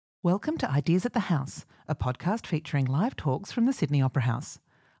Welcome to Ideas at the House, a podcast featuring live talks from the Sydney Opera House.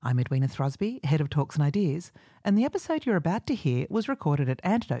 I'm Edwina Throsby, Head of Talks and Ideas, and the episode you're about to hear was recorded at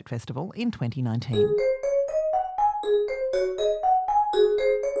Antidote Festival in 2019.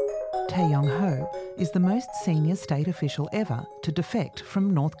 Tae Yong-ho is the most senior state official ever to defect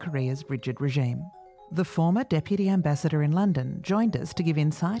from North Korea's rigid regime. The former Deputy Ambassador in London joined us to give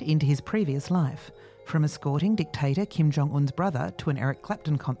insight into his previous life, from escorting dictator Kim Jong-un's brother to an Eric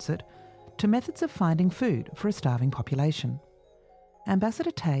Clapton concert, to methods of finding food for a starving population. Ambassador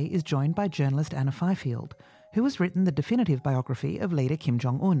Tae is joined by journalist Anna Fifield, who has written the definitive biography of leader Kim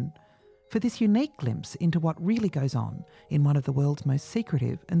Jong-un, for this unique glimpse into what really goes on in one of the world's most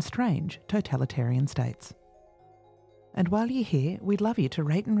secretive and strange totalitarian states. And while you're here, we'd love you to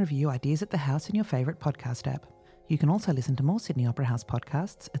rate and review Ideas at the House in your favourite podcast app. You can also listen to more Sydney Opera House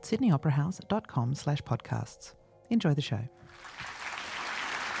podcasts at sydneyoperahouse.com/podcasts. Enjoy the show.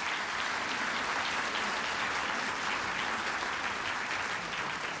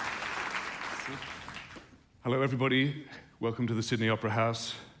 Hello everybody, welcome to the Sydney Opera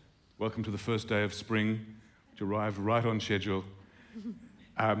House. Welcome to the first day of spring, which arrived right on schedule,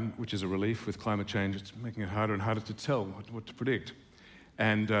 which is a relief with climate change. It's making it harder and harder to tell what to predict.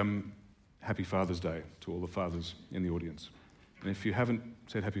 And happy Father's Day to all the fathers in the audience. And if you haven't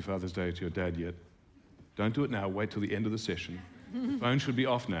said happy Father's Day to your dad yet, don't do it now, wait till the end of the session. The phone should be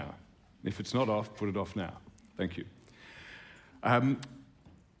off now. If it's not off, put it off now. Thank you.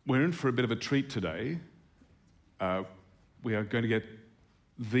 We're in for a bit of a treat today. We are going to get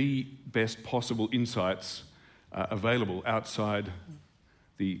the best possible insights available outside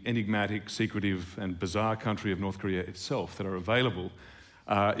the enigmatic, secretive and bizarre country of North Korea itself that are available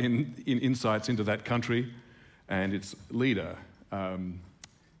in insights into that country and its leader, Kim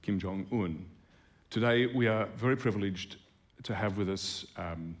Jong-un. Today we are very privileged to have with us,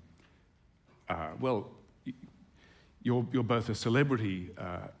 you're both a celebrity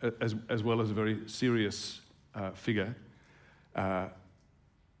as well as a very serious figure.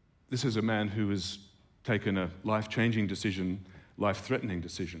 This is a man who has taken a life-changing decision, life-threatening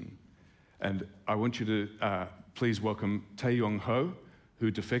decision. And I want you to please welcome Tae Yong-ho, who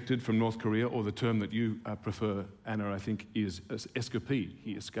defected from North Korea, or the term that you prefer, Anna, I think, is escapee.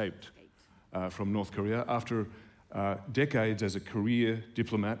 He escaped from North Korea after decades as a career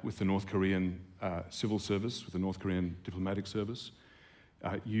diplomat with the North Korean civil service, with the North Korean diplomatic service.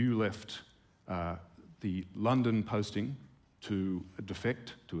 You left the London posting to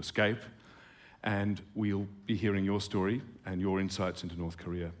defect, to escape, and we'll be hearing your story and your insights into North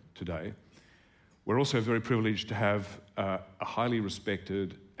Korea today. We're also very privileged to have a highly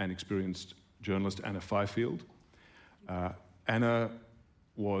respected and experienced journalist, Anna Fifield. Anna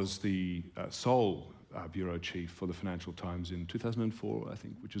was the sole bureau chief for the Financial Times in 2004, I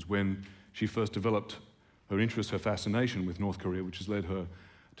think, which is when she first developed her interest, her fascination with North Korea, which has led her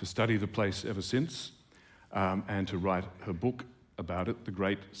to study the place ever since and to write her book about it, The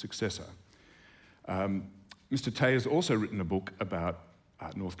Great Successor. Mr. Tae has also written a book about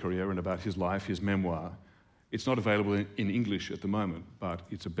North Korea and about his life, his memoir. It's not available in English at the moment, but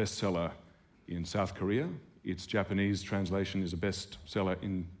it's a bestseller in South Korea. Its Japanese translation is a bestseller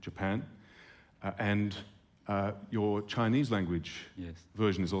in Japan. And your Chinese language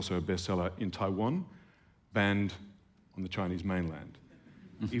version is also a bestseller in Taiwan, banned on the Chinese mainland.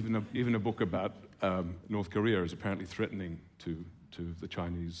 Even a book about North Korea is apparently threatening to the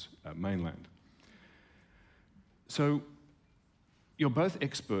Chinese mainland. So you're both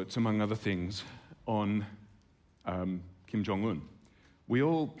experts, among other things, on Kim Jong-un. We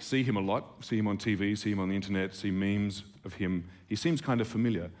all see him a lot, see him on TV, see him on the internet, see memes of him. He seems kind of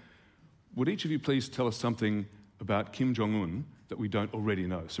familiar. Would each of you please tell us something about Kim Jong-un that we don't already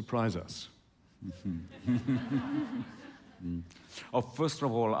know? Surprise us. First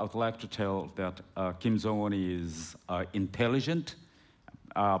of all, I would like to tell that Kim Jong-un is intelligent,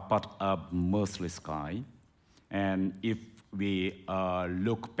 but a merciless guy. And if we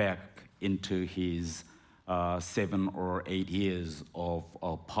look back into his 7 or 8 years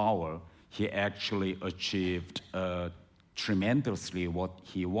of power, he actually achieved tremendously what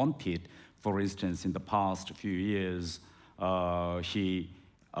he wanted. For instance, in the past few years, he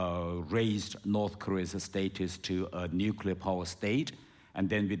raised North Korea's status to a nuclear power state. And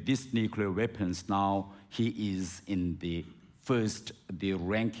then with these nuclear weapons, now he is in the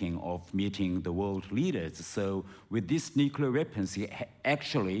ranking of meeting the world leaders. So with these nuclear weapons, he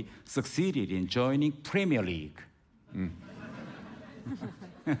actually succeeded in joining Premier League.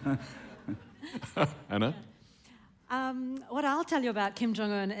 Anna? What I'll tell you about Kim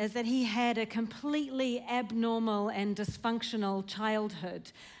Jong-un is that he had a completely abnormal and dysfunctional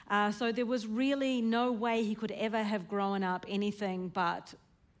childhood. So there was really no way he could ever have grown up anything but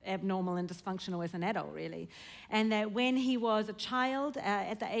abnormal and dysfunctional as an adult, really. And that when he was a child,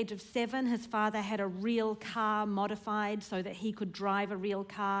 at the age of 7, his father had a real car modified so that he could drive a real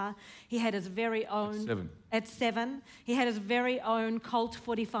car. He had his very own... At 7? At 7. He had his very own Colt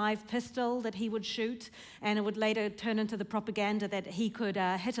 45 pistol that he would shoot, and it would later turn into the propaganda that he could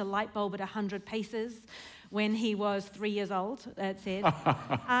hit a light bulb at 100 paces. When he was 3 years old, it said.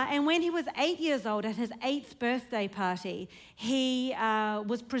 And when he was 8 years old, at his 8th birthday party, he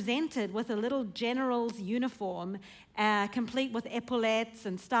was presented with a little general's uniform, complete with epaulettes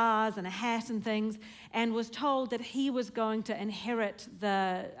and stars and a hat and things, and was told that he was going to inherit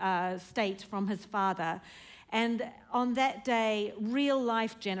the state from his father. And on that day,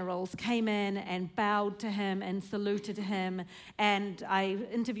 real-life generals came in and bowed to him and saluted him. And I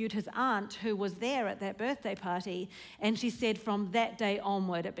interviewed his aunt, who was there at that birthday party, and she said from that day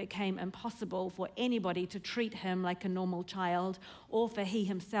onward, it became impossible for anybody to treat him like a normal child, or for he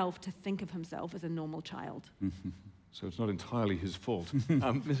himself to think of himself as a normal child. So it's not entirely his fault.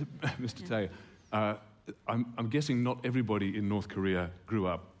 Mr. Tae, I'm guessing not everybody in North Korea grew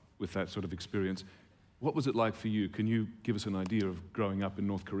up with that sort of experience. What was it like for you? Can you give us an idea of growing up in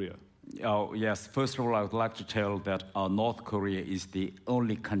North Korea? Oh, yes. First of all, I would like to tell that North Korea is the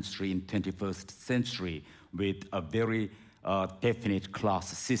only country in 21st century with a very definite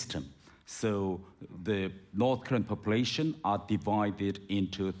class system. So the North Korean population are divided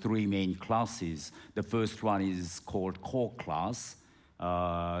into 3 main classes. The first one is called core class,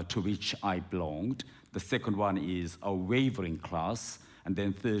 to which I belonged. The second one is a wavering class. And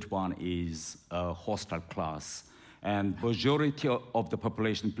then third one is a hostile class. And majority of the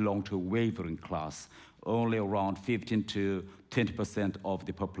population belong to wavering class. Only around 15 to 20% of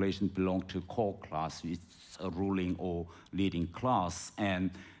the population belong to core class, which is a ruling or leading class. And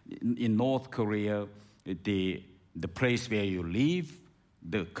in North Korea, the place where you live,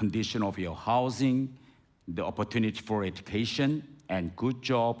 the condition of your housing, the opportunity for education and good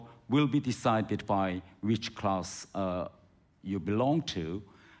job will be decided by which class you belong to.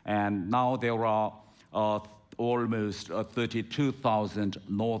 And now there are almost 32,000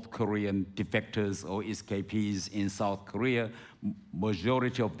 North Korean defectors or escapees in South Korea.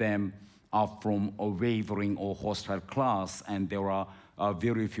 Majority of them are from a wavering or hostile class, and there are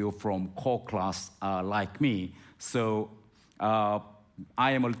very few from core class like me. So I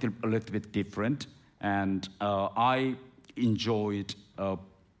am a little bit different, and I enjoyed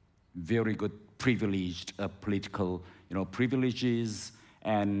very good privileged political privileges,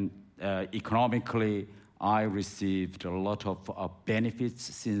 and economically, I received a lot of benefits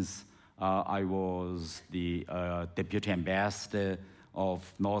since I was the deputy ambassador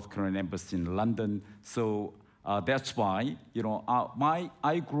of North Korean embassy in London. So that's why,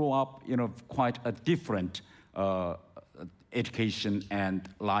 I grew up, quite a different education and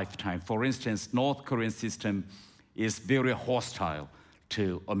lifetime. For instance, North Korean system is very hostile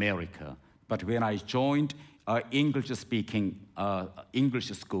to America. But when I joined English-speaking English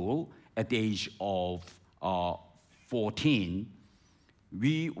school at the age of 14,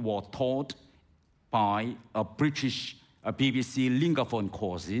 we were taught by a British BBC lingophone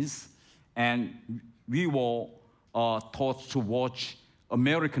courses, and we were taught to watch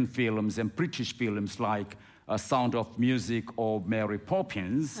American films and British films like Sound of Music or Mary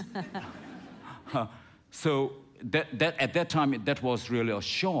Poppins. So that at that time, that was really a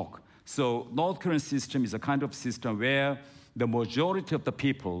shock. So North Korean system is a kind of system where the majority of the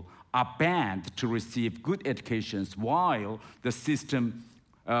people are banned to receive good educations, while the system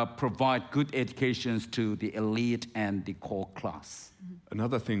provide good educations to the elite and the core class.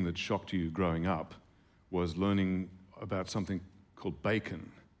 Another thing that shocked you growing up was learning about something called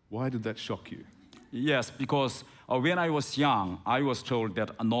bacon. Why did that shock you? Yes, because when I was young, I was told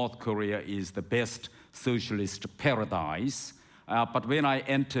that North Korea is the best socialist paradise. But when I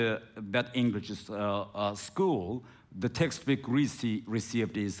entered that English school, the textbook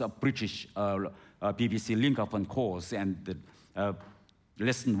received is a British BBC lingophone course, and the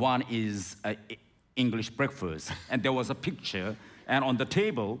lesson 1 is English breakfast. And there was a picture, and on the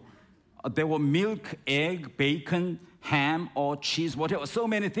table, there were milk, egg, bacon, ham, or cheese, whatever, so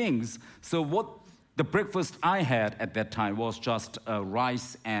many things. So what the breakfast I had at that time was just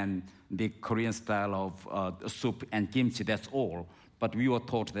rice and the Korean style of soup and kimchi, that's all. But we were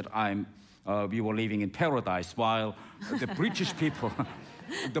taught that we were living in paradise, while the British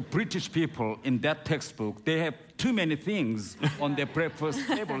people in that textbook, they have too many things on their breakfast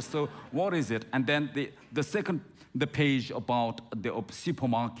table. So what is it? And then the second the page about the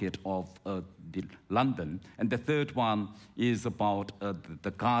supermarket of the London, and the third one is about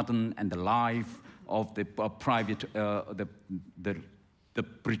the garden and the life of the private, the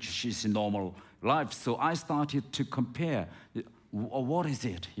British normal life. So I started to compare. What is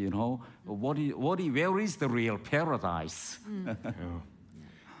it? You know, where is the real paradise? Yeah.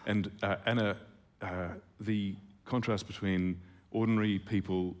 And Anna, the contrast between ordinary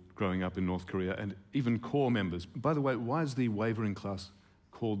people growing up in North Korea and even core members. By the way, why is the wavering class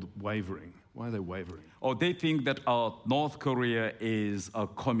called wavering? Why are they wavering? Oh, they think that North Korea is a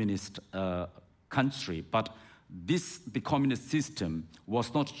communist country, but the communist system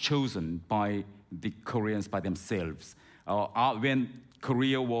was not chosen by the Koreans by themselves. When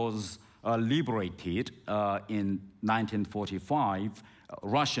Korea was liberated in 1945,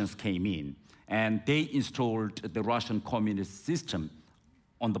 Russians came in, and they installed the Russian communist system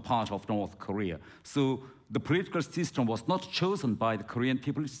on the part of North Korea. So the political system was not chosen by the Korean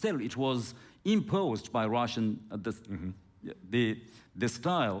people itself. It was imposed by Russian, the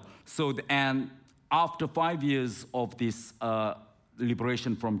style. So, and after 5 years of this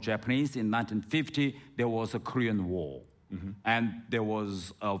liberation from Japanese, in 1950, there was a Korean War. And there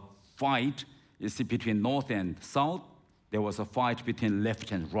was a fight, you see, between North and South. There was a fight between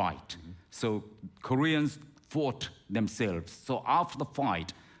left and right. So Koreans fought themselves. So after the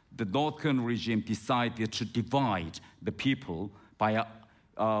fight, the North Korean regime decided to divide the people by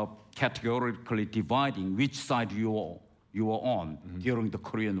categorically dividing which side you were on during the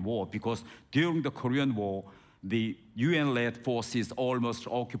Korean War. Because during the Korean War, the UN-led forces almost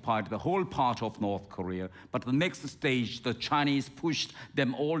occupied the whole part of North Korea. But the next stage, the Chinese pushed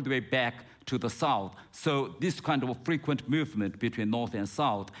them all the way back to the south. So this kind of a frequent movement between North and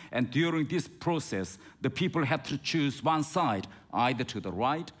South. And during this process, the people had to choose one side, either to the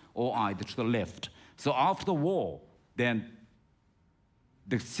right or either to the left. So after the war, then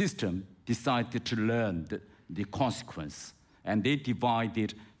the system decided to learn the consequence. And they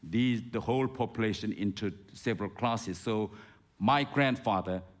divided the whole population into several classes. So my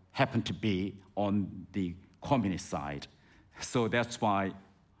grandfather happened to be on the communist side. So that's why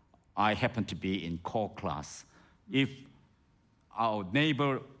I happened to be in core class. If our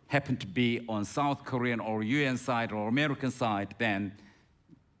neighbor happened to be on South Korean or UN side or American side, then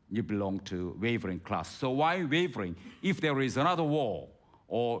you belong to wavering class. So why wavering? If there is another war,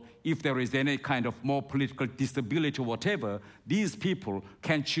 or if there is any kind of more political disability or whatever, these people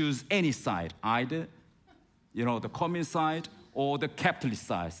can choose any side, either, the communist side or the capitalist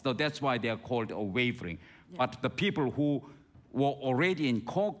side. So that's why they are called a wavering. Yeah. But the people who were already in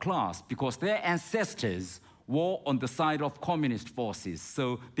core class, because their ancestors were on the side of communist forces,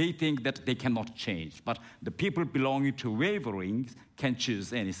 so they think that they cannot change. But the people belonging to wavering can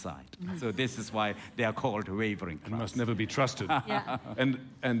choose any side. So this is why they are called wavering class. And must never be trusted. Yeah. And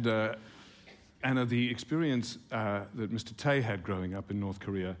Anna, the experience that Mr. Tae had growing up in North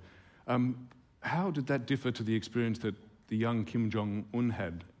Korea, how did that differ to the experience that the young Kim Jong-un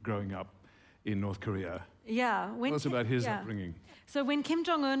had growing up in North Korea? Yeah. Tell us about his upbringing. So when Kim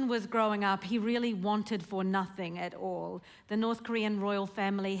Jong-un was growing up, he really wanted for nothing at all. The North Korean royal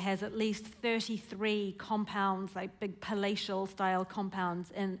family has at least 33 compounds, like big palatial-style compounds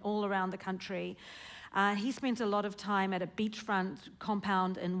all around the country. He spent a lot of time at a beachfront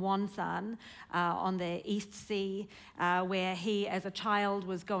compound in Wonsan on the East Sea, where he, as a child,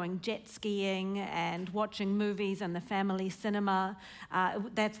 was going jet skiing and watching movies in the family cinema.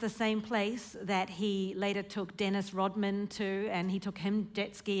 That's the same place that he later took Dennis Rodman to, and he took him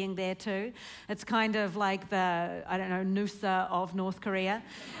jet skiing there too. It's kind of like the, Noosa of North Korea.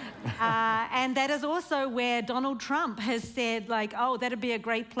 And that is also where Donald Trump has said, that'd be a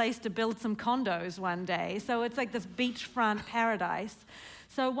great place to build some condos one day. So it's like this beachfront paradise.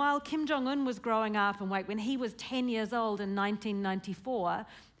 So while Kim Jong-un was growing up, and when he was 10 years old in 1994,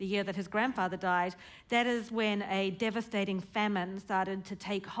 the year that his grandfather died, that is when a devastating famine started to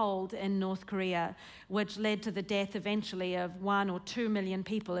take hold in North Korea, which led to the death eventually of 1 or 2 million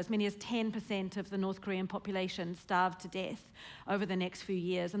people. As many as 10% of the North Korean population starved to death over the next few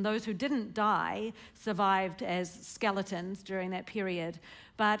years. And those who didn't die survived as skeletons during that period.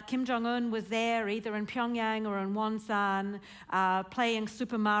 But Kim Jong-un was there either in Pyongyang or in Wonsan, playing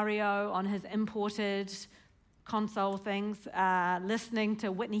Super Mario on his imported console things, listening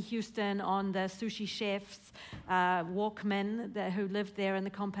to Whitney Houston on the Sushi Chef's Walkman who lived there in the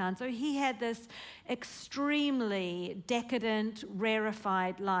compound. So he had this extremely decadent,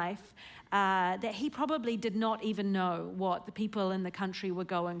 rarefied life. that he probably did not even know what the people in the country were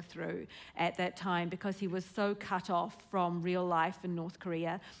going through at that time, because he was so cut off from real life in North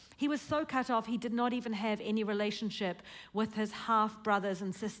Korea. He was so cut off, he did not even have any relationship with his half-brothers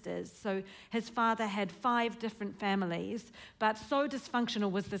and sisters. So his father had 5 different families, but so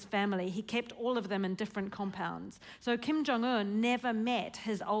dysfunctional was this family, he kept all of them in different compounds. So Kim Jong-un never met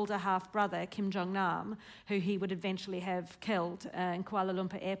his older half-brother, Kim Jong-nam, who he would eventually have killed in Kuala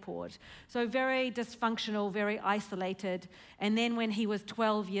Lumpur airport. So very dysfunctional, very isolated. And then when he was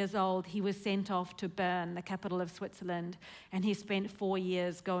 12 years old, he was sent off to Bern, the capital of Switzerland, and he spent 4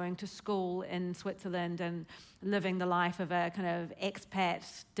 years going to school in Switzerland and living the life of a kind of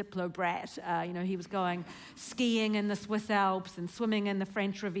expat diplo brat. He was going skiing in the Swiss Alps and swimming in the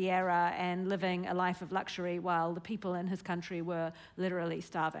French Riviera and living a life of luxury while the people in his country were literally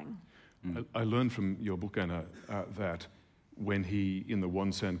starving. I learned from your book, Anna, that when he, in the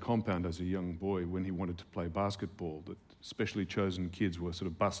Wonsan compound as a young boy, when he wanted to play basketball, that specially chosen kids were sort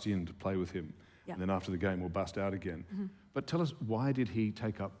of bussed in to play with him. Yeah. And then after the game, were bussed out again. Mm-hmm. But tell us, why did he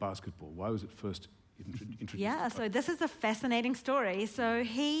take up basketball? Why was it first introduced? Yeah, so this is a fascinating story. So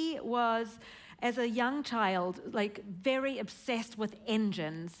he was, as a young child, like very obsessed with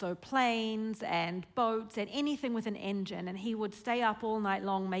engines, so planes and boats and anything with an engine. And he would stay up all night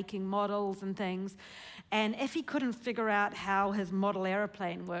long making models and things. And if he couldn't figure out how his model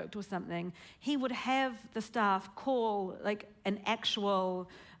airplane worked or something, he would have the staff call like an actual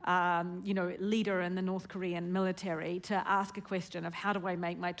leader in the North Korean military to ask a question of how do I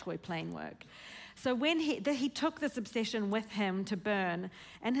make my toy plane work. So when he took this obsession with him to Bern,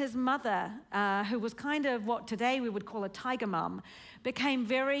 and his mother, who was kind of what today we would call a tiger mum, became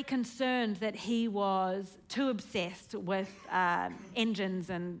very concerned that he was too obsessed with engines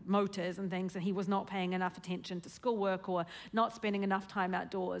and motors and things, and he was not paying enough attention to schoolwork or not spending enough time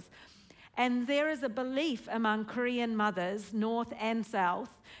outdoors. And there is a belief among Korean mothers, North and South,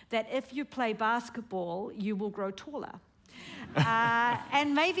 that if you play basketball, you will grow taller.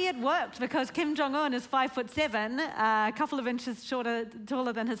 And maybe it worked, because Kim Jong-un is 5'7", a couple of inches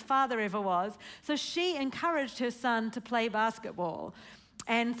taller than his father ever was. So she encouraged her son to play basketball.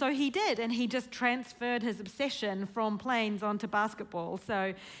 And so he did, and he just transferred his obsession from planes onto basketball.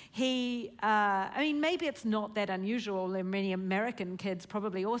 So he, maybe it's not that unusual, and many American kids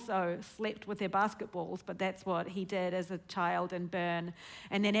probably also slept with their basketballs, but that's what he did as a child in Bern.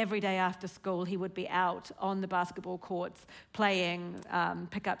 And then every day after school, he would be out on the basketball courts playing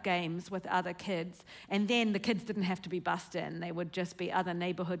pickup games with other kids. And then the kids didn't have to be bussed in. They would just be other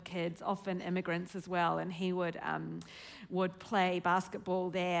neighborhood kids, often immigrants as well, and he would play basketball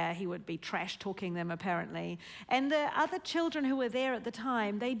there. He would be trash talking them, apparently. And the other children who were there at the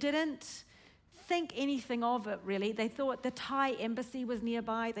time, they didn't think anything of it, really. They thought the Thai embassy was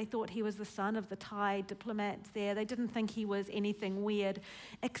nearby. They thought he was the son of the Thai diplomats there. They didn't think he was anything weird,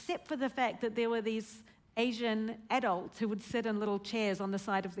 except for the fact that there were these Asian adults who would sit in little chairs on the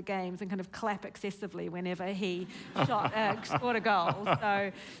side of the games and kind of clap excessively whenever he scored a goal.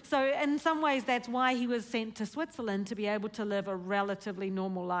 So in some ways, that's why he was sent to Switzerland, to be able to live a relatively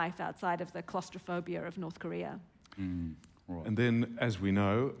normal life outside of the claustrophobia of North Korea. Right. And then, as we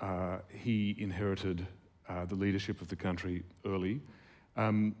know, he inherited the leadership of the country early.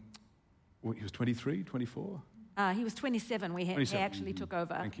 He was 23, 24? He was 27 when he actually took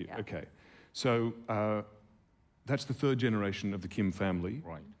over. Thank you. Yeah. Okay. So that's the third generation of the Kim family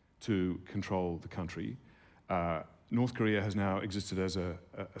to control the country. North Korea has now existed as a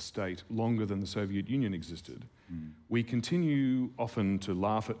state longer than the Soviet Union existed. We continue often to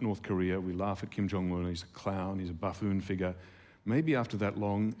laugh at North Korea. We laugh at Kim Jong-un. He's a clown. He's a buffoon figure. Maybe after that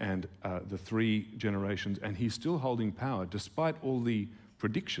long and the 3 generations, and he's still holding power despite all the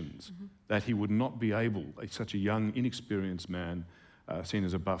predictions that he would not be able, such a young, inexperienced man, seen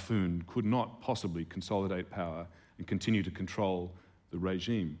as a buffoon, could not possibly consolidate power and continue to control the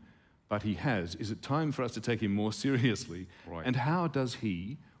regime. But he has. Is it time for us to take him more seriously? Right. And how does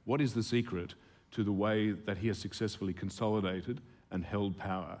what is the secret to the way that he has successfully consolidated and held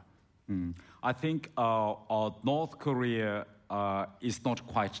power? I think North Korea is not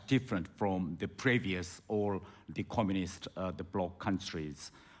quite different from the previous or the communist, the bloc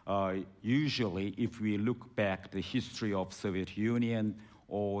countries. Usually, if we look back the history of Soviet Union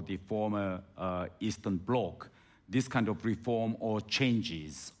or the former Eastern Bloc, this kind of reform or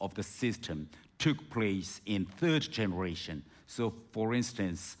changes of the system took place in 3rd generation. So, for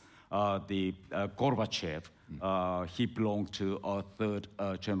instance, the Gorbachev, he belonged to a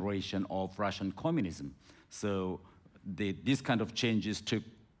 3rd generation of Russian communism. So, this kind of changes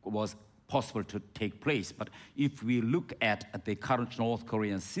was possible to take place. But if we look at the current North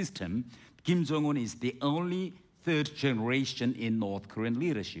Korean system, Kim Jong-un is the only third generation in North Korean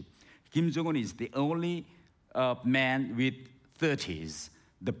leadership. Kim Jong-un is the only man with 30s.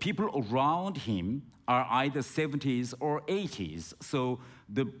 The people around him are either 70s or 80s. So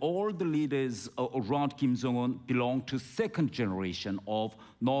all the leaders around Kim Jong-un belong to second generation of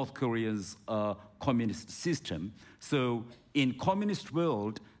North Korea's communist system. So in communist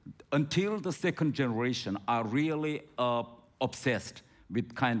world, until the second generation are really obsessed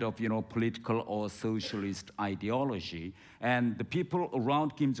with kind of, political or socialist ideology. And the people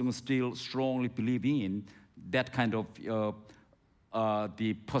around Kim Jong-un still strongly believe in that kind of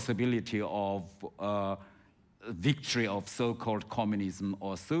the possibility of victory of so-called communism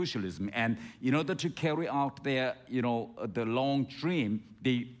or socialism. And in order to carry out their, the long dream,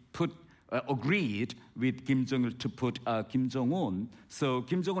 they agreed with Kim Jong-il to put Kim Jong-un. So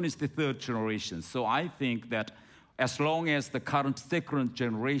Kim Jong-un is the third generation. So I think that as long as the current second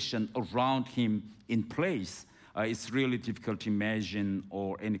generation around him in place, it's really difficult to imagine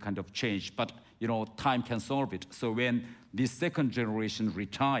or any kind of change. But, time can solve it. So when this second generation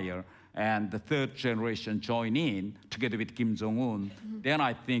retire and the third generation join in together with Kim Jong-un, then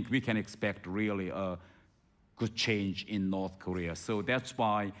I think we can expect really a good change in North Korea. So that's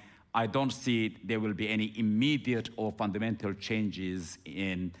why I don't see there will be any immediate or fundamental changes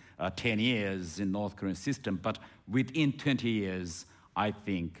in 10 years in North Korean system. But within 20 years, I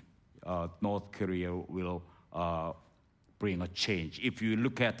think North Korea will bring a change. If you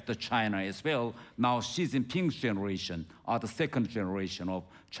look at the China as well, now Xi Jinping's generation are the second generation of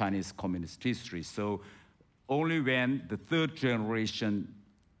Chinese communist history. So only when the third generation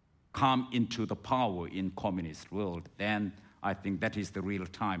come into the power in communist world, then I think that is the real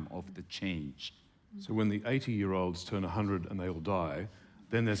time of the change. So when the 80-year-olds turn 100 and they all die,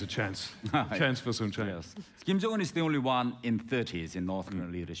 then there's a chance for some change. Yes. Kim Jong-un is the only one in 30s in North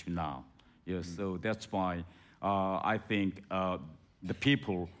Korean leadership now. Yes, so that's why I think the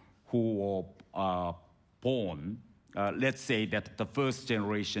people who are born, let's say that the first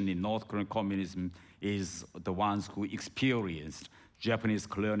generation in North Korean communism is the ones who experienced Japanese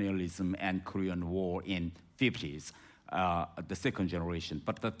colonialism and Korean War in 50s, the second generation.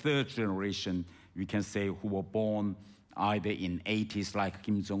 But the third generation, we can say, who were born either in 80s like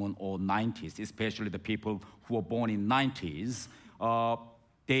Kim Jong-un or 90s, especially the people who were born in 90s,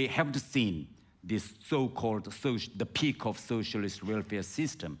 they haven't seen this so-called the peak of socialist welfare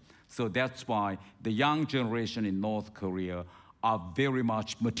system. So that's why the young generation in North Korea are very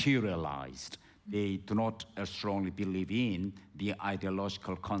much materialized. They do not strongly believe in the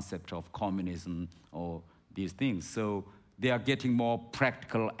ideological concept of communism or these things. So they are getting more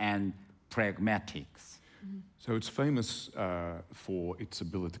practical and pragmatics. So it's famous for its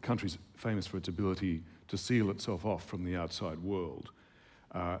ability, the country's famous for its ability to seal itself off from the outside world.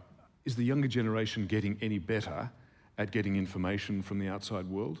 Is the younger generation getting any better at getting information from the outside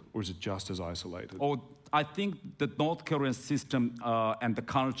world, or is it just as isolated? Oh, I think the North Korean system and the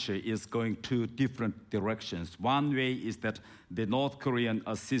culture is going two different directions. One way is that the North Korean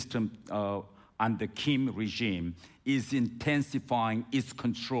system under Kim regime is intensifying its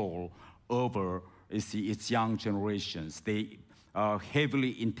control over its young generations. They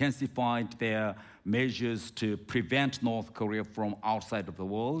heavily intensified their measures to prevent North Korea from outside of the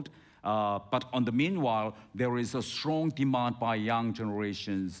world. But on the meanwhile, there is a strong demand by young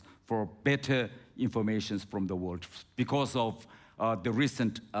generations for better information from the world because of the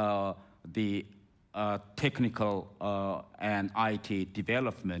recent technical and IT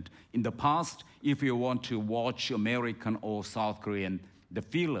development. In the past, if you want to watch American or South Korean the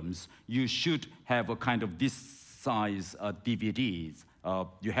films, you should have a kind of this size DVDs.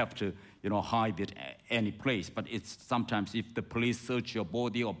 You have to, hide it any place. But it's sometimes if the police search your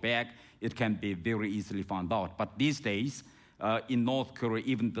body or bag, it can be very easily found out. But these days, in North Korea,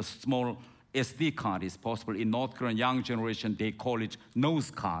 even the small SD card is possible. In North Korean young generation, they call it nose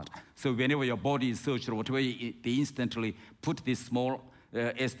card. So whenever your body is searched or whatever, they instantly put this small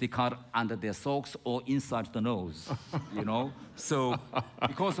SD card under their socks or inside the nose, So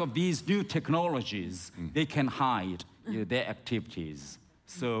because of these new technologies, they can hide their activities.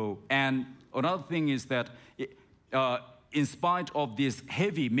 So, and another thing is that in spite of these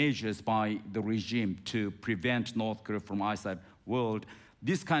heavy measures by the regime to prevent North Korea from outside world,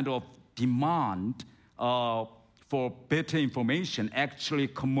 this kind of demand for better information actually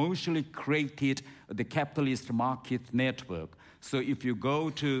commercially created the capitalist market network. So if you go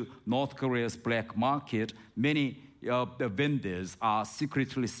to North Korea's black market, many of the vendors are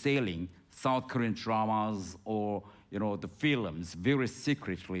secretly selling South Korean dramas or the films very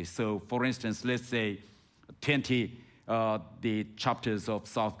secretly. So, for instance, let's say 20 the chapters of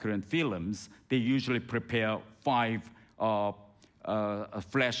South Korean films, they usually prepare 5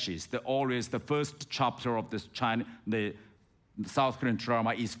 flashes. Always the first chapter of the South Korean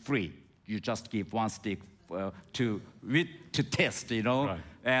drama is free. You just give 1 stick to test, Right.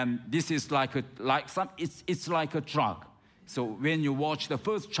 And this is it's like a drug. So when you watch the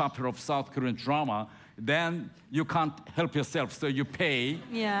first chapter of South Korean drama, then you can't help yourself, so you pay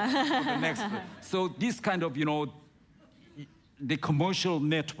for the next. So this kind of, the commercial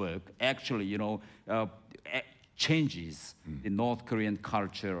network actually, changes the North Korean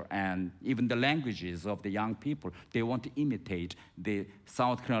culture and even the languages of the young people. They want to imitate the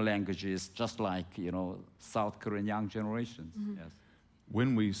South Korean languages just like, South Korean young generation. Mm-hmm. Yes.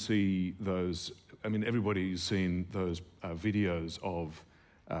 When we see those, I mean, everybody's seen those videos of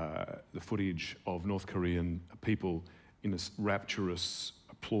the footage of North Korean people in a rapturous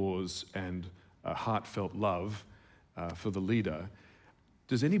applause and heartfelt love for the leader.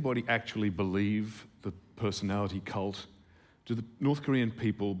 Does anybody actually believe the personality cult? Do the North Korean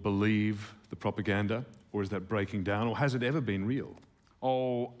people believe the propaganda, or is that breaking down, or has it ever been real?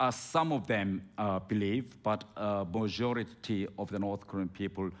 Some of them believe, but majority of the North Korean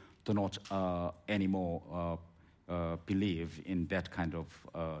people do not anymore believe in that kind of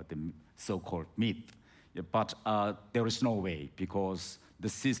the so-called myth. Yeah, but there is no way, because the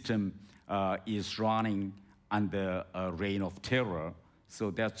system is running under a reign of terror. So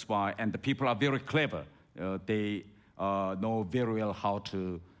that's why, and the people are very clever. They know very well how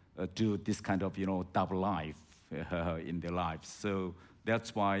to do this kind of, double life in their lives. So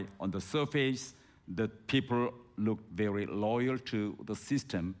that's why on the surface, the people look very loyal to the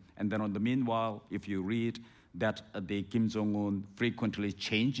system. And then on the meanwhile, if you read that the Kim Jong-un frequently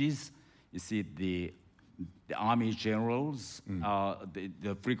changes, you see the army generals,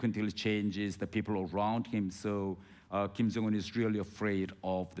 the frequently changes the people around him. So Kim Jong-un is really afraid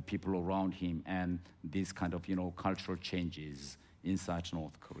of the people around him and these kind of, cultural changes inside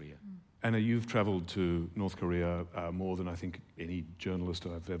North Korea. Anna, you've traveled to North Korea more than I think any journalist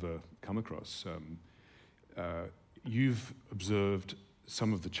I've ever come across. You've observed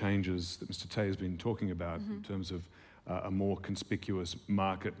some of the changes that Mr. Tae has been talking about in terms of a more conspicuous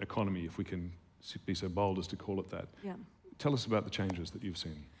market economy, if we can be so bold as to call it that. Yeah. Tell us about the changes that you've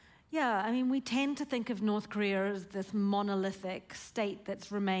seen. Yeah, I mean, we tend to think of North Korea as this monolithic state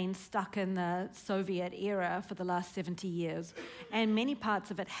that's remained stuck in the Soviet era for the last 70 years. And many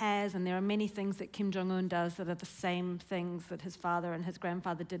parts of it has, and there are many things that Kim Jong-un does that are the same things that his father and his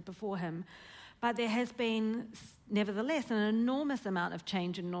grandfather did before him. But there has been, nevertheless, an enormous amount of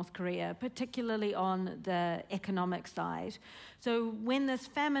change in North Korea, particularly on the economic side. So when this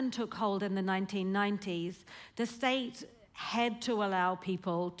famine took hold in the 1990s, the state had to allow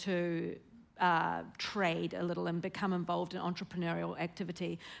people to trade a little and become involved in entrepreneurial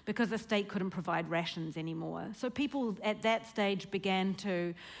activity because the state couldn't provide rations anymore. So people at that stage began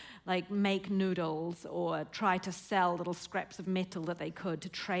to make noodles or try to sell little scraps of metal that they could to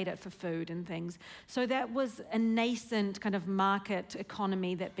trade it for food and things. So that was a nascent kind of market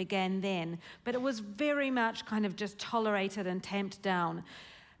economy that began then, but it was very much kind of just tolerated and tamped down.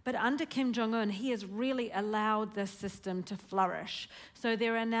 But under Kim Jong-un, he has really allowed this system to flourish. So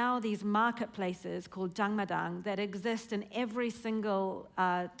there are now these marketplaces called Jangmadang that exist in every single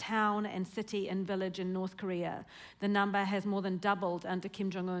town and city and village in North Korea. The number has more than doubled under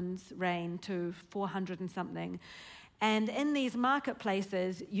Kim Jong-un's reign to 400 and something. And in these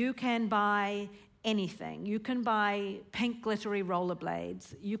marketplaces, you can buy anything. You can buy pink glittery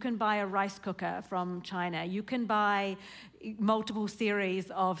rollerblades. You can buy a rice cooker from China. You can buy multiple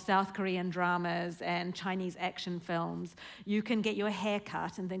series of South Korean dramas and Chinese action films. You can get your hair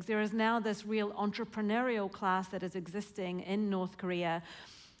cut and things. There is now this real entrepreneurial class that is existing in North Korea,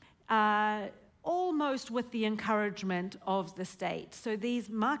 almost with the encouragement of the state. So these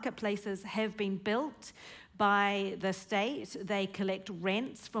marketplaces have been built by the state. They collect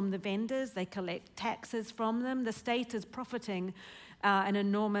rents from the vendors. They collect taxes from them. The state is profiting an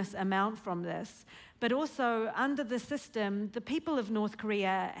enormous amount from this. But also, under the system, the people of North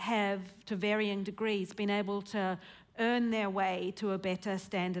Korea have, to varying degrees, been able to earn their way to a better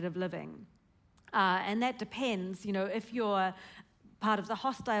standard of living. And that depends, if you're part of the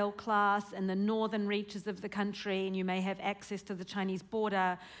hostile class in the northern reaches of the country, and you may have access to the Chinese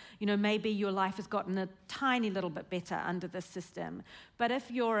border, maybe your life has gotten a tiny little bit better under this system. But if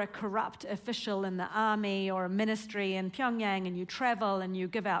you're a corrupt official in the army or a ministry in Pyongyang and you travel and you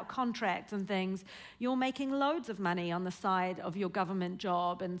give out contracts and things, you're making loads of money on the side of your government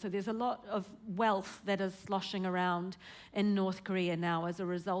job. And so there's a lot of wealth that is sloshing around in North Korea now as a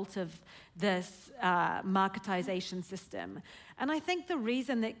result of this marketization system. And I think the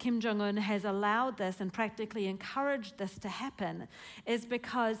reason that Kim Jong-un has allowed this and practically encouraged this to happen is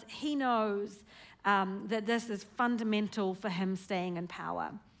because he knows that this is fundamental for him staying in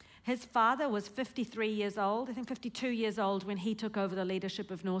power. His father was 53 years old, I think 52 years old, when he took over the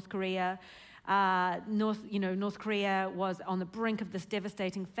leadership of North Korea. North Korea was on the brink of this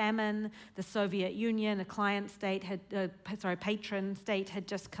devastating famine. The Soviet Union, a patron state, had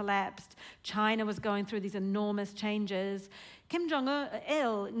just collapsed. China was going through these enormous changes. Kim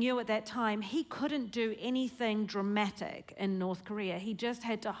Jong-il knew at that time he couldn't do anything dramatic in North Korea. He just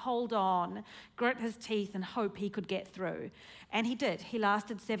had to hold on, grit his teeth, and hope he could get through. And he did. He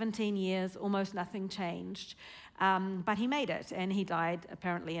lasted 17 years, almost nothing changed. But he made it, and he died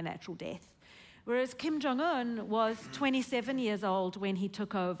apparently a natural death. Whereas Kim Jong-un was 27 years old when he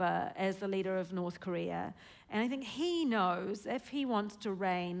took over as the leader of North Korea. And I think he knows if he wants to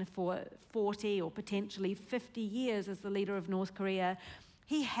reign for 40 or potentially 50 years as the leader of North Korea,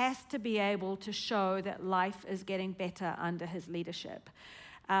 he has to be able to show that life is getting better under his leadership.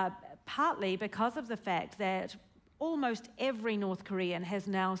 Partly because of the fact that almost every North Korean has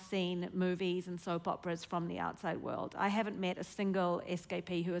now seen movies and soap operas from the outside world. I haven't met a single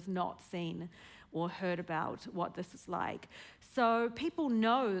SKP who has not seen or heard about what this is like. So people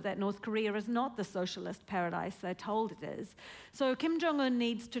know that North Korea is not the socialist paradise they're told it is. So Kim Jong-un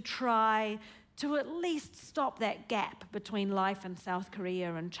needs to try to at least stop that gap between life in South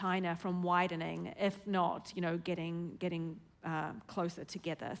Korea and China from widening, if not, getting closer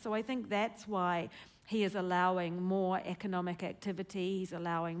together. So I think that's why he is allowing more economic activity. He's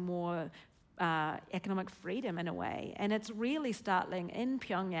allowing more economic freedom in a way. And it's really startling in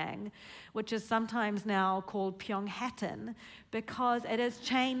Pyongyang, which is sometimes now called Pyonghattan, because it has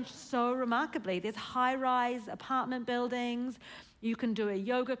changed so remarkably. There's high-rise apartment buildings. You can do a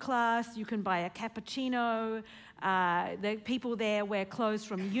yoga class. You can buy a cappuccino. The people there wear clothes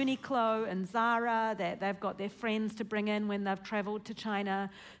from Uniqlo and Zara that they've got their friends to bring in when they've traveled to China.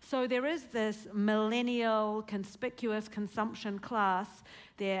 So there is this millennial, conspicuous consumption class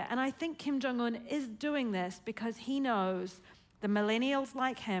there. And I think Kim Jong-un is doing this because he knows the millennials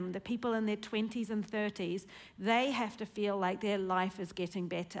like him, the people in their 20s and 30s, they have to feel like their life is getting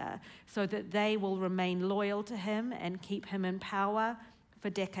better so that they will remain loyal to him and keep him in power for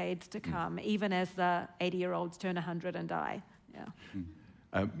decades to come, even as the 80-year-olds turn 100 and die.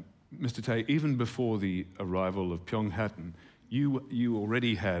 Yeah. Mr. Tae, even before the arrival of Pyonghattan, you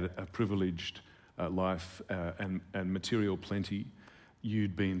already had a privileged life and material plenty.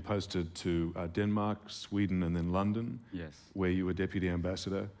 You'd been posted to Denmark, Sweden, and then London, yes, where you were deputy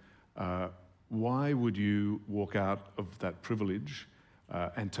ambassador. Why would you walk out of that privilege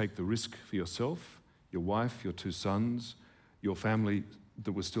and take the risk for yourself, your wife, your two sons, your family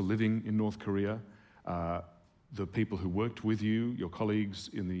that was still living in North Korea, the people who worked with you, your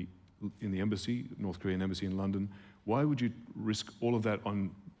colleagues in the embassy, North Korean embassy in London? Why would you risk all of that on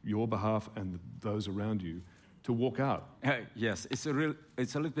your behalf and those around you to walk out? Yes, it's a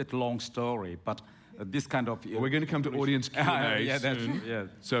little bit long story, but this kind of... Well, we're going to come to audience Q&A yeah, soon. Yeah.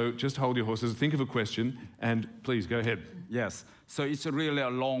 So just hold your horses, think of a question, and please go ahead. Yes, so it's really a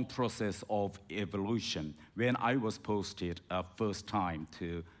long process of evolution. When I was posted first time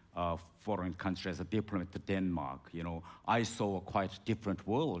to foreign country as a diplomat to Denmark, I saw a quite different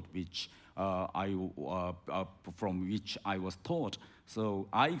world, from which I was taught. So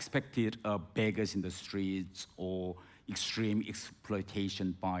I expected beggars in the streets or extreme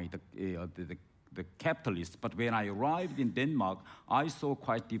exploitation by the capitalists. But when I arrived in Denmark, I saw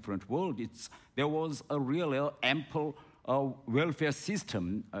quite different world. There was a real ample welfare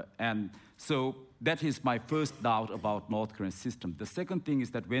system, and so that is my first doubt about North Korean system. The second thing is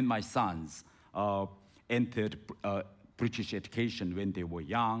that when my sons entered British education when they were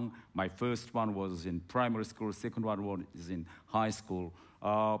young, my first one was in primary school, second one was in high school,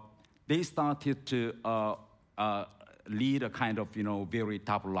 they started to lead a kind of, very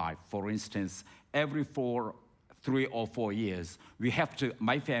tough life. For instance, every 3 or 4 years,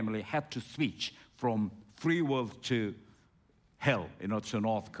 my family had to switch from free world to hell, to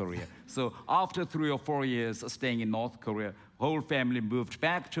North Korea. So after 3 or 4 years staying in North Korea, whole family moved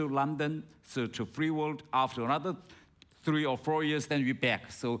back to London, so to free world. After another 3 or 4 years, then we're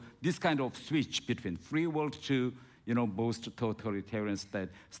back. So this kind of switch between free world to, most totalitarian state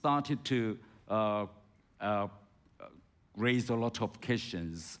started to raise a lot of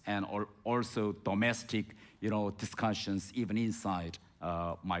questions and also domestic, discussions even inside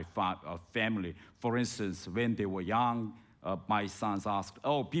my family. For instance, when they were young, my sons asked,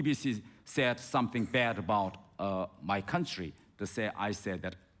 "Oh, BBC said something bad about my country." I said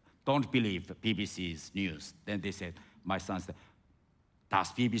that, "Don't believe BBC's news." Then they said, my sons said,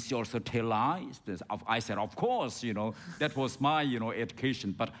 "Does BBC also tell lies?" I said, "Of course, that was my,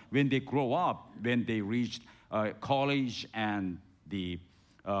 education." But when they grow up, when they reached college and the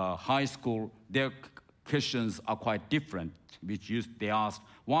high school, their questions are quite different, they asked,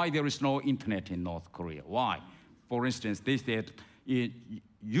 why there is no internet in North Korea? Why? For instance, they said,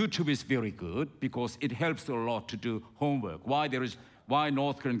 YouTube is very good because it helps a lot to do homework. Why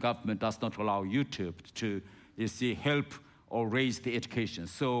North Korean government does not allow YouTube to, help or raise the education?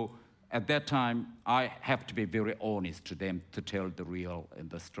 So at that time, I have to be very honest to them to tell the real and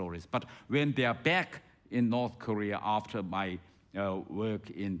the stories. But when they are back in North Korea after my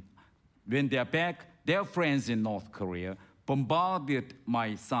work when they are back, their friends in North Korea bombarded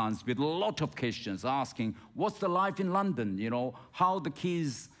my sons with a lot of questions, asking, what's the life in London? How the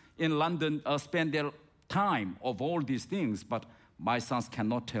kids in London spend their time of all these things. But my sons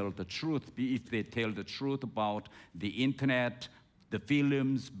cannot tell the truth. If they tell the truth about the internet, the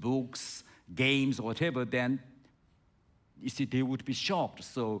films, books, games, or whatever, then, they would be shocked.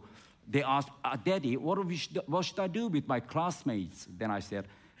 So they asked, Daddy, what should I do with my classmates? Then I said,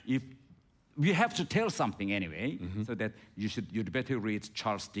 we have to tell something anyway, so that you'd better read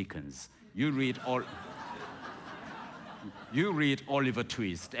Charles Dickens. You read Oliver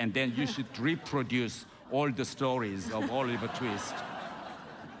Twist, and then you should reproduce all the stories of Oliver Twist.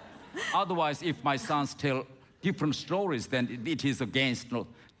 Otherwise, if my sons tell different stories, then it is against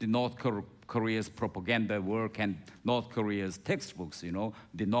the North Korea's propaganda work and North Korea's textbooks,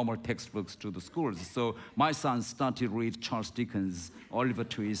 the normal textbooks to the schools. So my sons started to read Charles Dickens, Oliver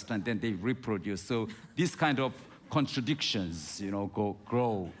Twist, and then they reproduce. So these kind of contradictions,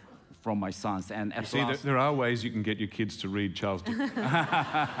 grow from my sons. And at last, there are ways you can get your kids to read Charles Dickens.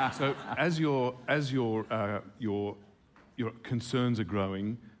 So as your concerns are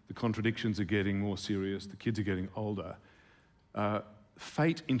growing, the contradictions are getting more serious, the kids are getting older,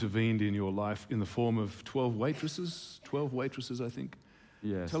 fate intervened in your life in the form of 12 waitresses, I think.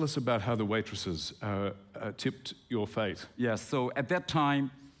 Yes. Tell us about how the waitresses tipped your fate. Yes, so at that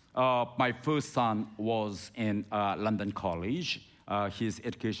time, my first son was in London College. His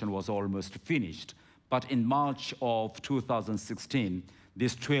education was almost finished. But in March of 2016,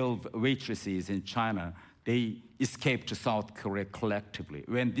 these 12 waitresses in China, they escaped to South Korea collectively.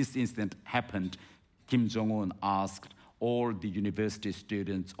 When this incident happened, Kim Jong-un asked all the university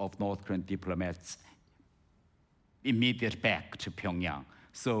students of North Korean diplomats immediate back to Pyongyang.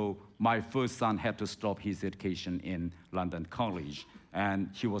 So my first son had to stop his education in London College, and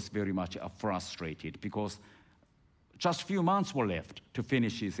he was very much frustrated because just a few months were left to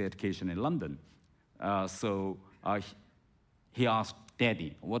finish his education in London. So he asked,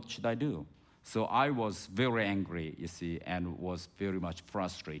 Daddy, what should I do? So I was very angry, and was very much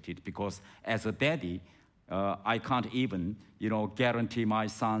frustrated because as a daddy, I can't even, guarantee my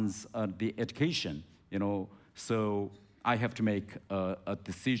sons the education, So I have to make a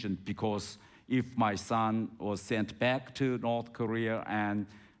decision because if my son was sent back to North Korea and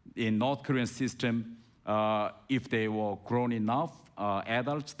in North Korean system, if they were grown enough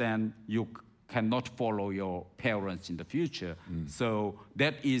adults, then you cannot follow your parents in the future. So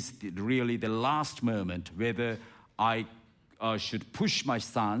that is really the last moment whether I should push my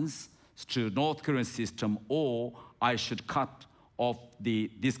sons to North Korean system or I should cut off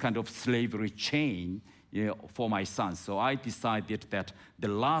this kind of slavery chain for my sons. So I decided that the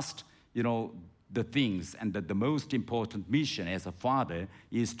last, the things and the most important mission as a father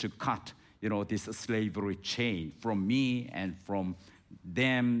is to cut, this slavery chain from me and from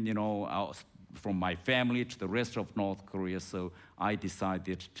them, from my family to the rest of North Korea. So I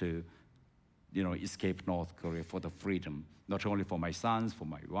decided to, escape North Korea for the freedom, not only for my sons, for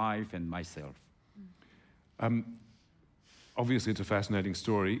my wife and myself. Obviously, it's a fascinating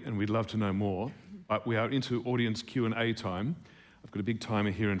story, and we'd love to know more. But we are into audience Q&A time. I've got a big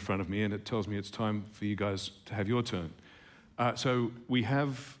timer here in front of me, and it tells me it's time for you guys to have your turn. So we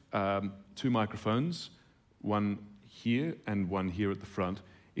have 2 microphones, one here and one here at the front.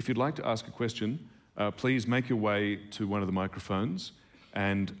 If you'd like to ask a question, please make your way to one of the microphones,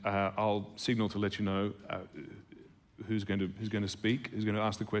 and I'll signal to let you know who's going to speak, who's going to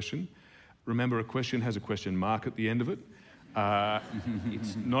ask the question. Remember, a question has a question mark at the end of it.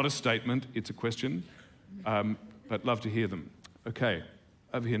 It's not a statement, it's a question. But love to hear them. Okay,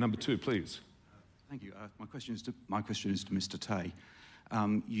 over here, number 2, please. Thank you. My question is to Mr. Tay.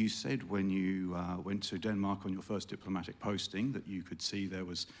 You said when you went to Denmark on your first diplomatic posting that you could see there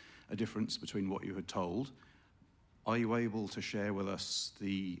was a difference between what you had told. Are you able to share with us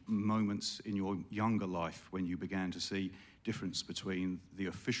the moments in your younger life when you began to see difference between the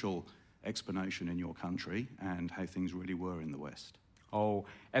official explanation in your country and how things really were in the West? Oh,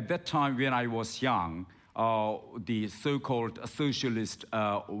 at that time when I was young, the so-called socialist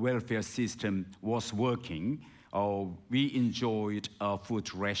welfare system was working. We enjoyed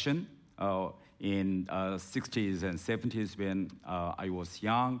food ration in 60s and 70s when I was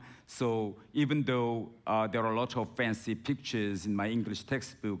young. So even though there are a lot of fancy pictures in my English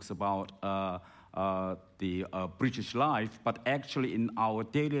textbooks about the British life, but actually in our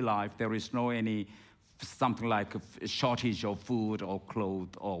daily life there is no any something like a shortage of food or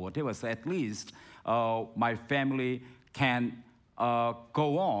clothes or whatever. So at least my family can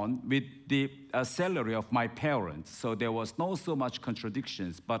go on with the salary of my parents. So there was no so much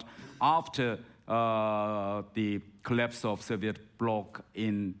contradictions. But after the collapse of Soviet bloc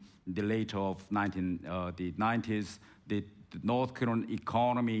in the later of the 90s, the North Korean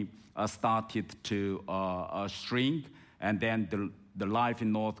economy started to shrink, and then the life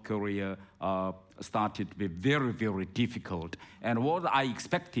in North Korea started to be very, very difficult. And what I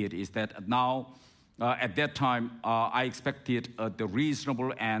expected is that now, at that time, I expected the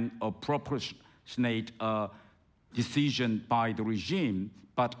reasonable and proportionate decision by the regime,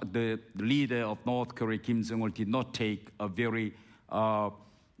 but the leader of North Korea, Kim Jong-un, did not take a very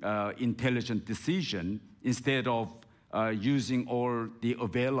intelligent decision. Instead of using all the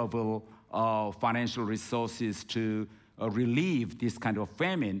available financial resources to relieve this kind of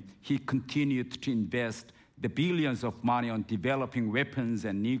famine, he continued to invest the billions of money on developing weapons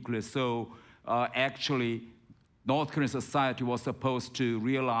and nuclear. So actually, North Korean society was supposed to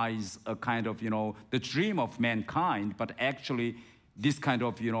realize a kind of, the dream of mankind, but actually this kind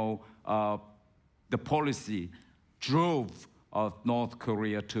of, the policy drove North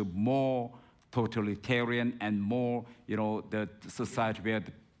Korea to more totalitarian and more, the society where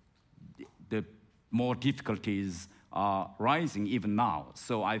the more difficulties are rising even now.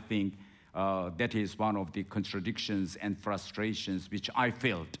 So I think that is one of the contradictions and frustrations which I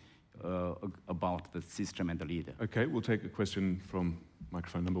felt about the system and the leader. Okay, we'll take a question from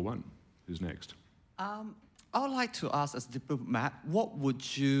microphone number 1. Who's next? I would like to ask, as a diplomat, what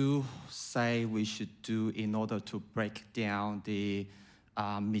would you say we should do in order to break down the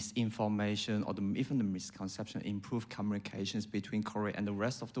misinformation or even the misconception, improve communications between Korea and the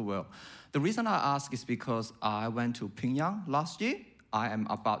rest of the world? The reason I ask is because I went to Pyongyang last year. I am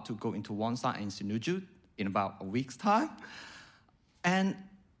about to go into Wonsan and Sinuiju in about a week's time. And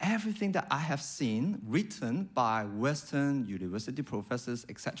everything that I have seen written by Western university professors,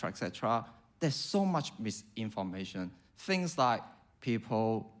 etc., there's so much misinformation. Things like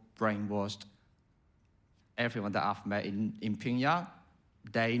people brainwashed. Everyone that I've met in Pyongyang,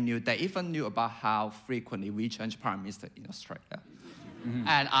 they even knew about how frequently we change prime minister in Australia. Mm-hmm.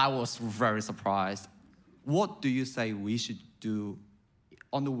 And I was very surprised. What do you say we should do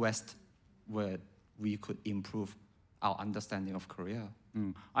on the West where we could improve our understanding of Korea?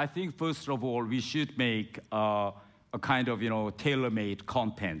 I think, first of all, we should make a kind of, tailor-made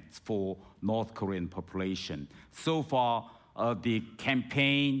content for North Korean population. So far, the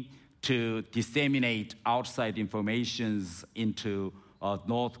campaign to disseminate outside informations into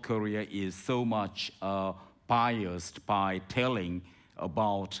North Korea is so much biased by telling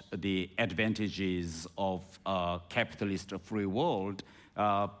about the advantages of capitalist free world,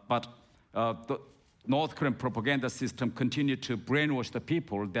 but the North Korean propaganda system continued to brainwash the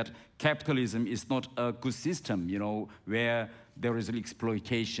people that capitalism is not a good system, where there is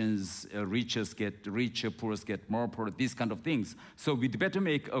exploitations, riches get richer, poor get more poor, these kind of things. So we'd better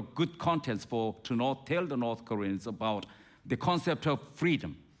make a good content to tell the North Koreans about the concept of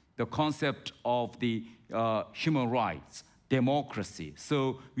freedom, the concept of the human rights, democracy.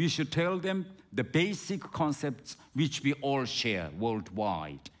 So we should tell them the basic concepts which we all share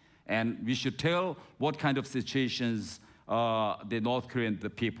worldwide. And we should tell what kind of situations the North Korean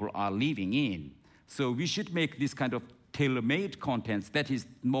people are living in. So we should make this kind of tailor-made contents that is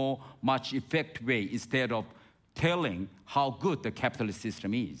much effective way instead of telling how good the capitalist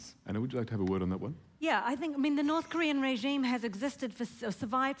system is. Anna, would you like to have a word on that one? Yeah, the North Korean regime has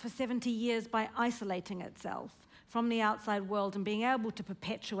survived for 70 years by isolating itself from the outside world and being able to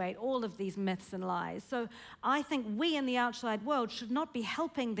perpetuate all of these myths and lies. So I think we in the outside world should not be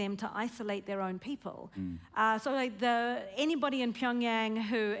helping them to isolate their own people. So like anybody in Pyongyang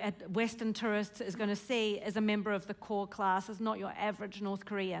who at Western tourists is going to see as a member of the core class is not your average North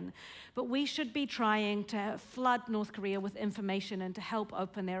Korean. But we should be trying to flood North Korea with information and to help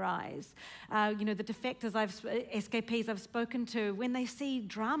open their eyes. The defectors, escapees I've spoken to, when they see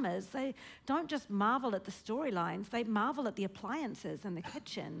dramas, they don't just marvel at the storylines, they marvel at the appliances and the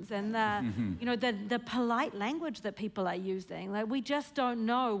kitchens and the polite language that people are using. Like, we just don't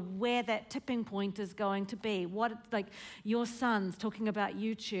know where that tipping point is going to be. What it's like your son's talking about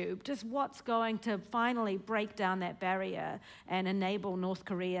YouTube, just what's going to finally break down that barrier and enable North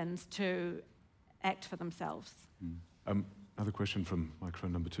Koreans to act for themselves. Another question from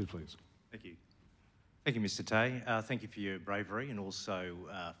microphone number 2, please. Thank you. Thank you, Mr. Tay. Thank you for your bravery and also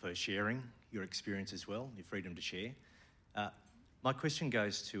for sharing your experience as well, your freedom to share. My question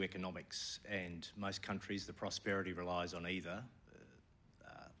goes to economics, and most countries, the prosperity relies on either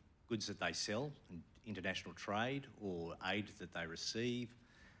goods that they sell, international trade, or aid that they receive,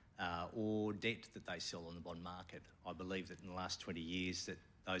 or debt that they sell on the bond market. I believe that in the last 20 years that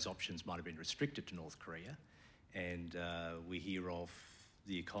those options might have been restricted to North Korea, and we hear of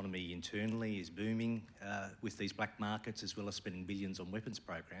the economy internally is booming with these black markets, as well as spending billions on weapons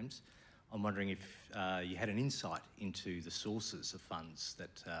programs. I'm wondering if you had an insight into the sources of funds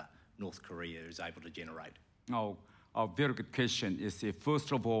that North Korea is able to generate. Oh, a very good question.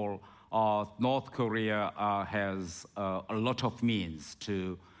 First of all, North Korea has a lot of means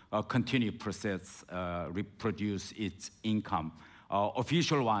to continue process, reproduce its income.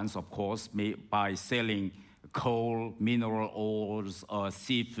 Official ones, of course, by selling coal, mineral ores,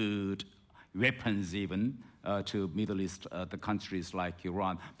 seafood, weapons even, to Middle East, the countries like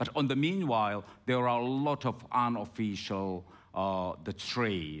Iran. But on the meanwhile, there are a lot of unofficial the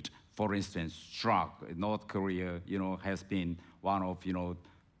trade. For instance, drug. North Korea, has been one of,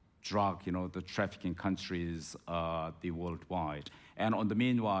 drug, the trafficking countries the worldwide. And on the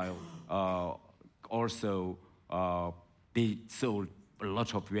meanwhile, also they sold a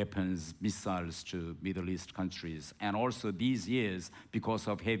lot of weapons, missiles to Middle East countries. And also these years, because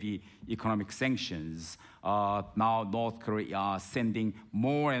of heavy economic sanctions, now North Korea are sending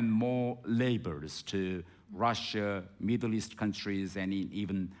more and more laborers to Russia, Middle East countries, and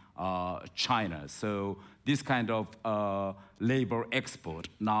even China. So this kind of labor export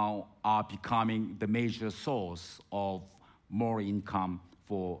now are becoming the major source of more income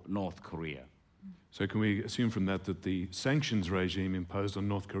for North Korea. So can we assume from that the sanctions regime imposed on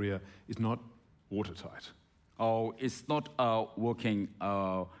North Korea is not watertight? Oh, it's not working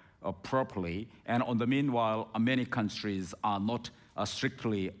properly. And on the meanwhile, many countries are not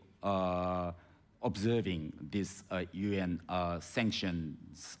strictly observing these UN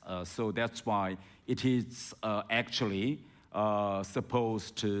sanctions. So that's why it is actually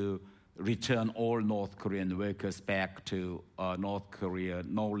supposed to return all North Korean workers back to North Korea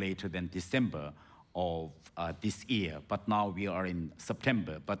no later than December of this year. But now we are in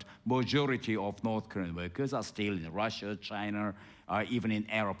September. But majority of North Korean workers are still in Russia, China, even in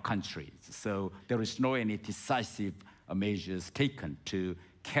Arab countries. So there is no any decisive measures taken to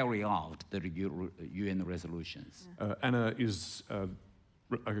carry out the UN resolutions. Anna is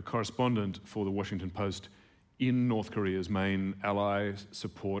a correspondent for the Washington Post in North Korea's main ally,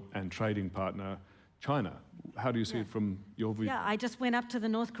 support and trading partner, China. How do you see it from your view? Yeah, I just went up to the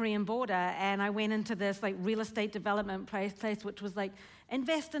North Korean border and I went into this real estate development place which was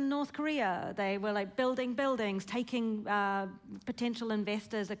invest in North Korea. They were building buildings, taking potential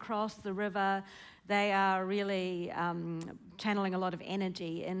investors across the river. They are really channeling a lot of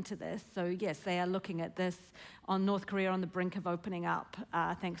energy into this. So yes, they are looking at this on North Korea on the brink of opening up,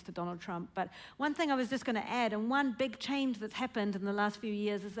 thanks to Donald Trump. But one thing I was just going to add, and one big change that's happened in the last few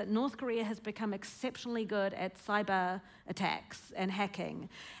years is that North Korea has become exceptionally good at cyber attacks and hacking.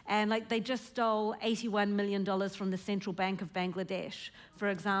 And they just stole $81 million from the Central Bank of Bangladesh, for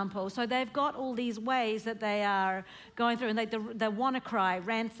example. So they've got all these ways that they are going through, and the WannaCry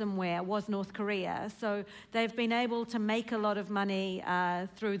ransomware was North Korea. So they've been able to make a lot of money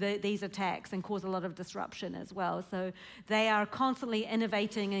through these attacks and cause a lot of disruption as well. So they are constantly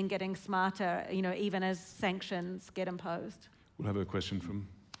innovating and getting smarter, even as sanctions get imposed. We'll have a question from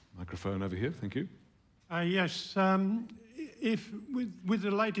microphone over here. Thank you. Yes. If with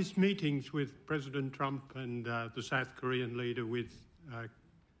the latest meetings with President Trump and the South Korean leader with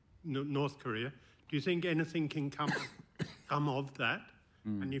North Korea, do you think anything can come of that?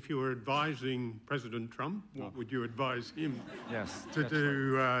 And if you were advising President Trump, what would you advise him to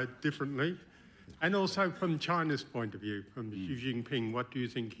do differently? And also from China's point of view, from Xi Jinping, what do you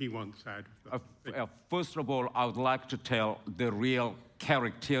think he wants out of that? First of all, I would like to tell the real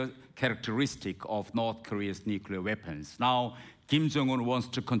characteristic of North Korea's nuclear weapons. Now, Kim Jong-un wants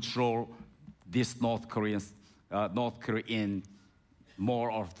to control this North Korean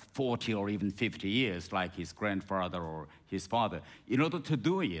more of 40 or even 50 years, like his grandfather or his father. In order to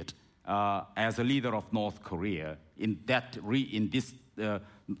do it, as a leader of North Korea in this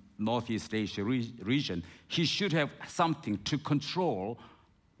Northeast Asia region, he should have something to control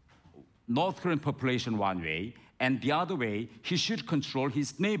North Korean population one way, and the other way, he should control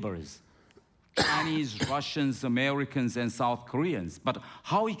his neighbors, Chinese, Russians, Americans, and South Koreans. But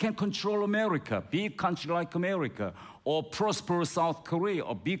how he can control America, big country like America, or prosperous South Korea,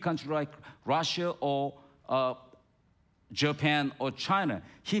 or big country like Russia or Japan or China,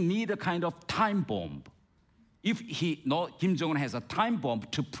 he need a kind of time bomb. If Kim Jong-un has a time bomb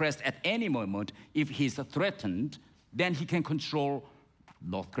to press at any moment, if he's threatened, then he can control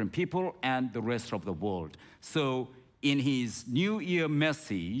North Korean people and the rest of the world. So in his New Year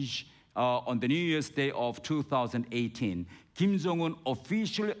message, on the New Year's Day of 2018, Kim Jong-un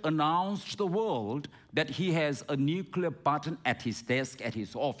officially announced to the world that he has a nuclear button at his desk, at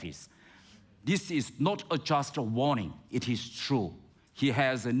his office. This is not just a warning, it is true. He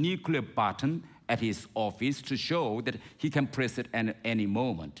has a nuclear button at his office to show that he can press it at any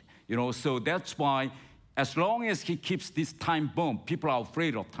moment. So that's why, as long as he keeps this time bomb, people are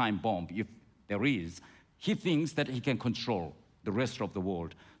afraid of time bomb, if there is, he thinks that he can control the rest of the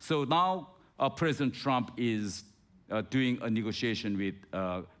world. So now President Trump is doing a negotiation with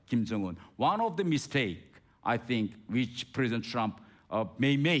Kim Jong-un. One of the mistakes, I think, which President Trump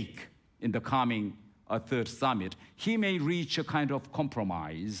may make in the coming third summit, he may reach a kind of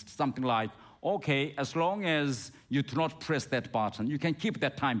compromise, something like, okay, as long as you do not press that button, you can keep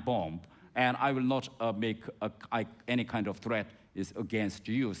that time bomb, and I will not make any kind of threat is against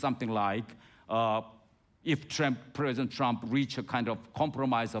you. Something like, if President Trump reach a kind of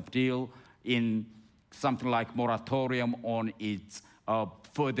compromise of deal in something like moratorium on its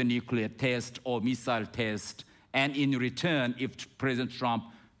further nuclear test or missile test, and in return, if President Trump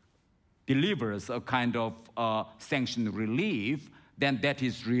delivers a kind of sanction relief, then that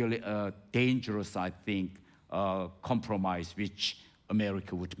is really a dangerous, I think, compromise which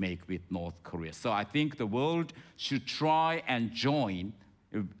America would make with North Korea. So I think the world should try and join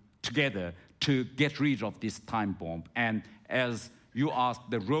together to get rid of this time bomb. And as you asked,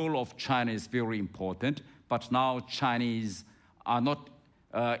 the role of China is very important, but now Chinese are not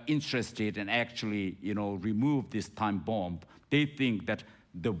interested in actually, remove this time bomb. They think that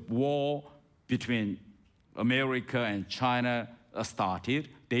the war between America and China started.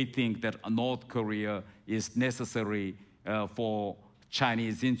 They think that North Korea is necessary for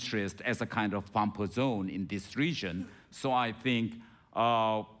Chinese interest as a kind of buffer zone in this region. So I think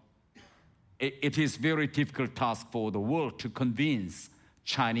it is very difficult task for the world to convince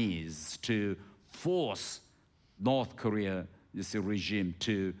Chinese to force North Korea, this regime,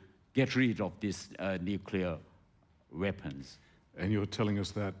 to get rid of these nuclear weapons. And you're telling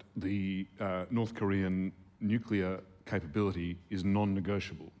us that the North Korean nuclear capability is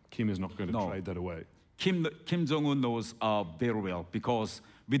non-negotiable. Kim is not going to trade that away. Kim Jong-un knows very well, because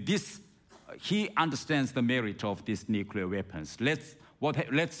with this, he understands the merit of these nuclear weapons.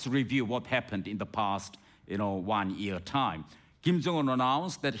 Let's review what happened in the past, 1 year time. Kim Jong-un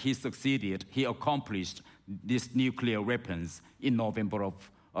announced that he accomplished these nuclear weapons in November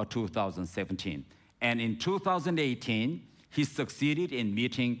of 2017. And in 2018, he succeeded in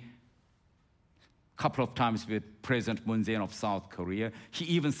meeting a couple of times with President Moon Jae-in of South Korea. He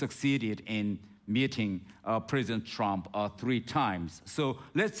even succeeded in meeting President Trump 3 times. So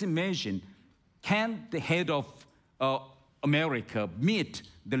let's imagine, can the head of America meet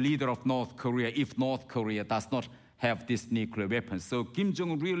the leader of North Korea if North Korea does not have these nuclear weapons? So Kim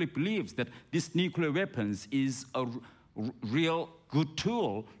Jong-un really believes that this nuclear weapons is a real good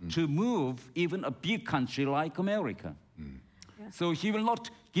tool to move even a big country like America. Yeah. So he will not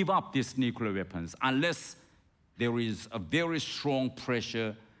give up these nuclear weapons unless there is a very strong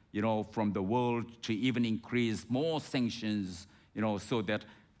pressure, from the world to even increase more sanctions, so that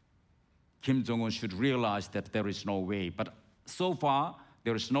Kim Jong-un should realize that there is no way. But so far,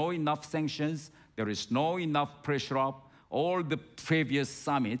 there is no enough sanctions, there is no enough pressure up. All the previous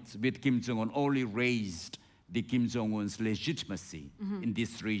summits with Kim Jong-un only raised the Kim Jong-un's legitimacy in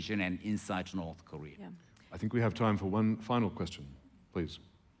this region and inside North Korea. Yeah. I think we have time for one final question, please.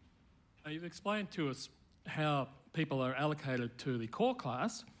 You've explained to us how people are allocated to the core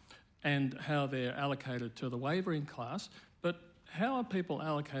class and how they're allocated to the wavering class, but how are people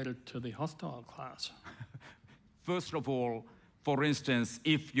allocated to the hostile class? First of all, for instance,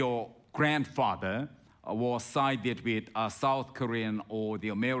 if your grandfather was sided with a South Korean or the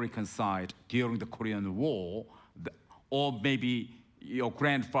American side during the Korean War, or maybe your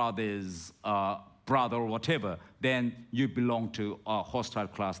grandfather's brother or whatever, then you belong to a hostile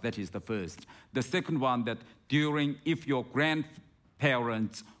class. That is the first. The second one, that if your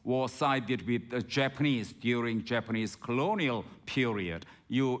grandparents were sided with the Japanese during Japanese colonial period,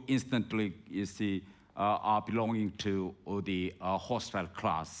 you instantly, are belonging to the hostile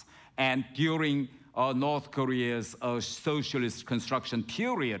class. And during North Korea's socialist construction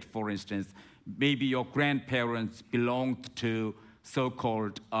period, for instance, maybe your grandparents belonged to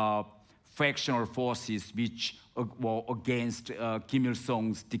so-called factional forces which were against Kim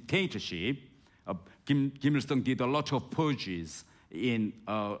Il-sung's dictatorship. Kim Il-sung did a lot of purges in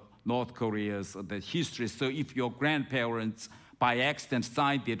North Korea's history. So if your grandparents by accident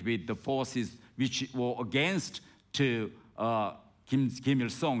sided with the forces which were against to Kim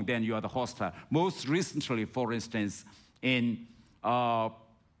Il-sung, then you are the hostile. Most recently, for instance, in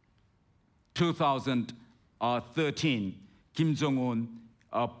 2013, Kim Jong-un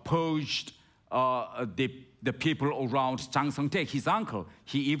purged the people around Chang Sung-taek, his uncle.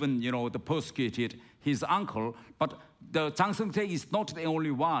 He even, persecuted his uncle. But the Chang Sung-taek is not the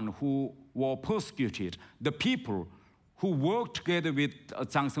only one who were persecuted. The people who worked together with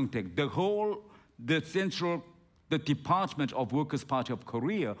Chang Sung-taek, the Department of Workers' Party of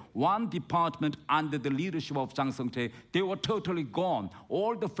Korea, one department under the leadership of Chang Sung-taek, they were totally gone.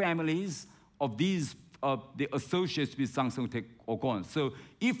 All the families of these, the associates with Chang Sung-taek are gone. So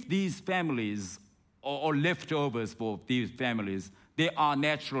if these families or leftovers for these families, they are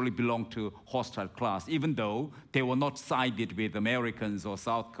naturally belong to hostile class, even though they were not sided with Americans or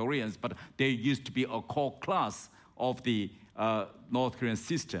South Koreans, but they used to be a core class of the North Korean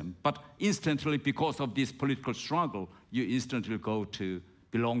system. But instantly, because of this political struggle, you instantly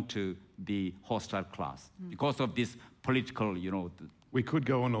belong to the hostile class. Because of this political, We could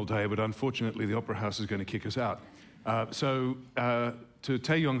go on all day, but unfortunately the Opera House is going to kick us out. So to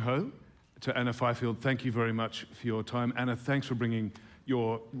Tae Yong Ho, to Anna Fifield, thank you very much for your time. Anna, thanks for bringing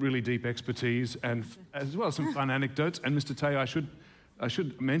your really deep expertise and as well as some fun anecdotes. And Mr. Tae, I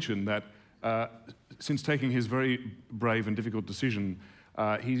should mention that since taking his very brave and difficult decision,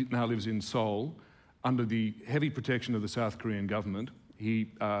 he now lives in Seoul under the heavy protection of the South Korean government. He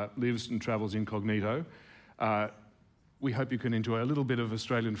lives and travels incognito. We hope you can enjoy a little bit of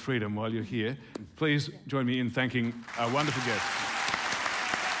Australian freedom while you're here. Please join me in thanking our wonderful guests.